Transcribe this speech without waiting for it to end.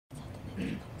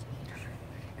Can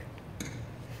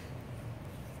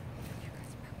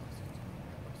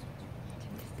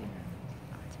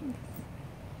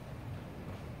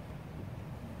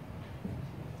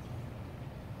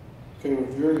you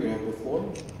review again the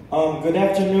floor? Good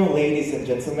afternoon, ladies and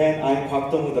gentlemen. I'm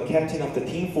Kypt, the captain of the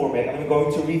team format. I'm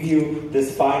going to review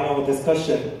this final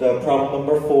discussion, the problem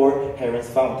number 4, Heron's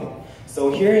Fountain. So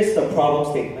here is the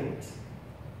problem statement.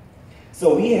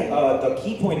 So the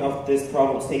key point of this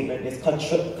problem statement is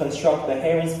construct the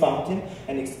Heron's Fountain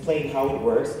and explain how it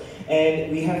works.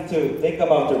 And we have to think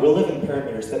about the relevant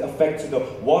parameters that affect the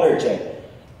water jet.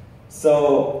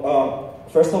 So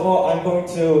first of all, I'm going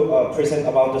to present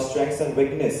about the strengths and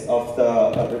weakness of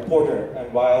the reporter,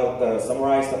 and while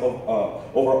summarize the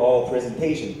overall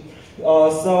presentation.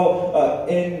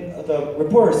 In the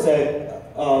reporter said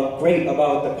great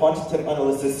about the quantitative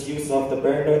analysis use of the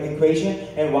Bernoulli equation,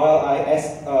 and while I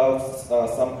asked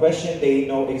some question, they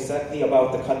know exactly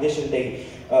about the condition they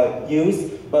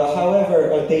use, but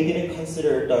however they didn't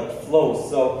consider the flow.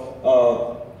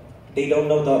 So they don't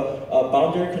know the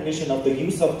boundary condition of the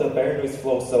use of the Bernoulli's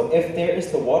flow. So if there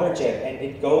is the water jet and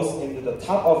it goes into the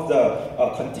top of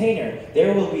the container,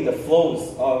 there will be the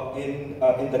flows in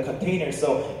the container.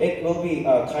 So it will be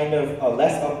kind of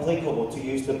less applicable to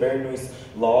use the Bernoulli's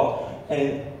law.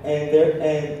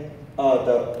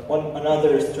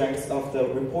 Another strength of the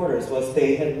reporters was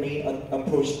they had made an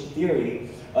approach theory.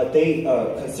 They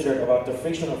considered about the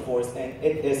frictional force, and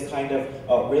it is kind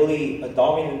of really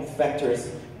dominant factors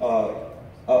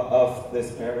of these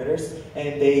parameters,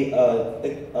 and they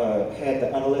had the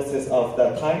analysis of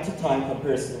the time-to-time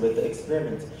comparison with the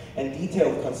experiment and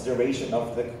detailed consideration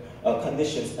of the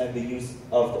conditions and the use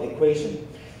of the equation.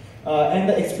 And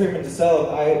the experiment itself,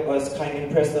 I was kind of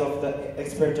impressed of the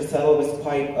experiment itself was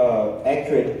quite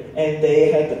accurate, and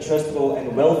they had the trustful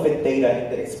and well-fit data in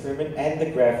the experiment and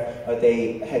the graph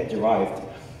they had derived.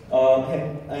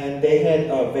 And they had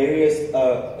various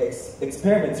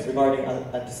experiments regarding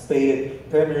anticipated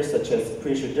parameters such as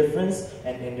pressure difference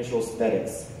and initial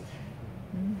statics.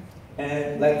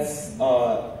 And let's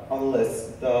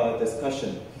analyze the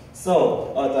discussion.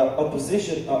 So the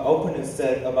opponents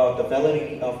said about the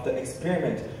validity of the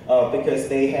experiment because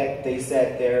they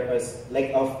said there is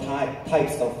lack of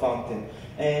types of fountain,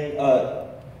 and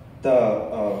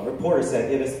the reporter said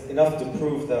it is enough to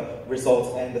prove the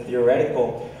results and the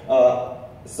theoretical.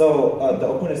 So the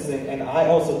opponents think, and I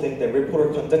also think that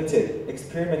reporter conducted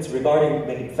experiments regarding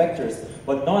many factors,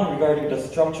 but none regarding the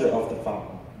structure of the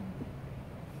fountain.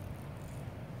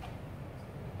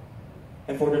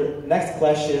 And for the next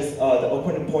clashes, the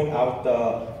opponent point out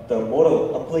the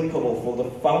model applicable for the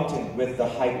fountain with the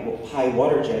high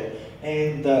water jet,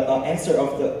 and the answer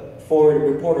of the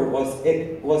reporter was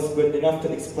it was good enough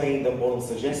to explain the model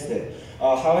suggested.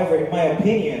 However, in my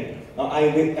opinion, I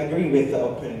agree with the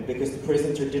opponent because the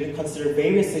presenter didn't consider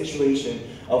various situations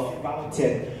of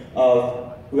fountain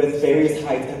with various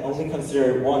heights and only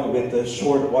consider one with the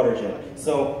short water jet.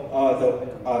 So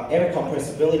the air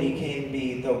compressibility can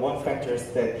be the one factors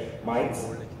that might.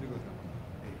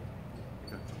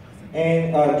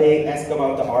 And they ask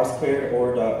about the R squared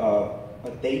or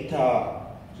the data,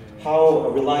 how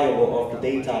reliable of the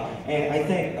data. And I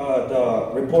think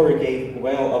the reporter gave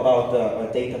well about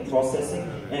the data processing,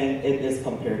 and it is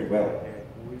compared well.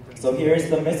 So here is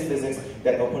the misphysics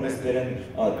that opponents didn't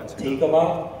take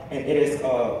about, and it is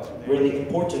really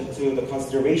important to the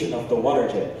consideration of the water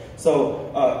jet.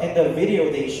 So in the video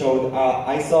they showed,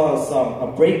 I saw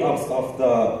some breakups of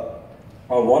the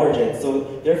water jet.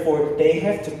 So therefore they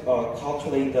have to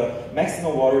calculate the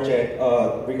maximum water jet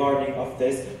regarding of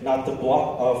this, not the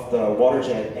block of the water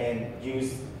jet, and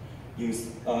use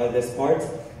this part.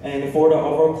 And for the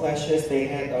overall clashes, they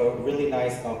had a really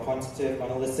nice quantitative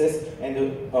analysis and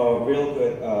a real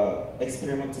good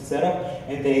experimental setup,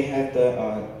 and they had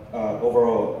the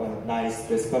overall nice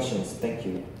discussions. Thank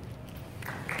you.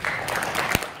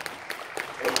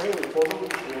 Okay, reporter,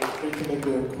 you're free to make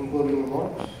the concluding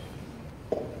remarks.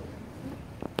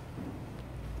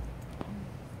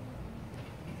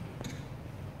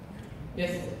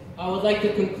 Yes, I would like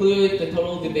to conclude the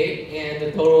total debate and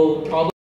the total problem.